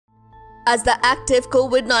As the active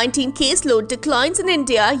COVID-19 caseload declines in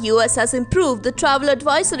India, US has improved the travel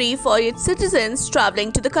advisory for its citizens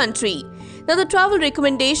traveling to the country. Now, the travel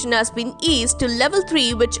recommendation has been eased to level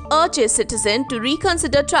 3, which urges citizens to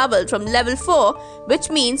reconsider travel from level 4,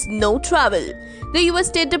 which means no travel. The US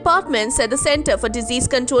State Department said the Center for Disease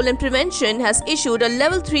Control and Prevention has issued a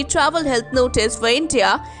level 3 travel health notice for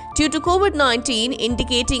India due to COVID-19,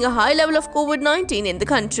 indicating a high level of COVID-19 in the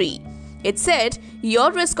country. It said,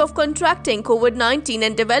 your risk of contracting COVID-19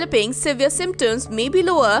 and developing severe symptoms may be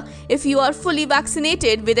lower if you are fully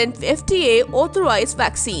vaccinated with an FDA-authorized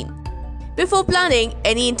vaccine. Before planning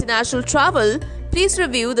any international travel, please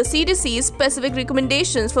review the CDC's specific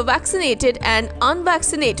recommendations for vaccinated and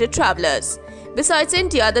unvaccinated travelers. Besides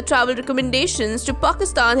India, the travel recommendations to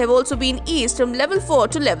Pakistan have also been eased from level 4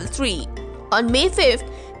 to level 3. On May 5th,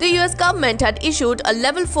 the US government had issued a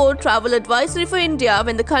level 4 travel advisory for India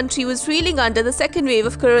when the country was reeling under the second wave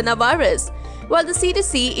of coronavirus, while the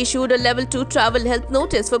CDC issued a level 2 travel health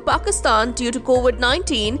notice for Pakistan due to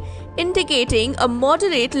COVID-19, indicating a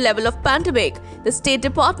moderate level of pandemic. The State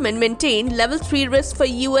Department maintained level 3 risk for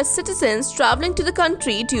US citizens traveling to the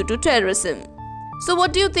country due to terrorism. So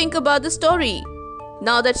what do you think about the story?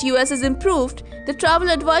 Now that US has improved the travel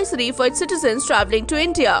advisory for its citizens traveling to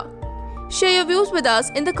India, share your views with us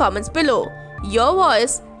in the comments below. Your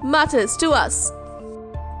voice matters to us.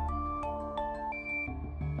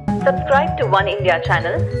 Subscribe to Oneindia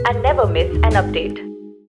channel and never miss an update.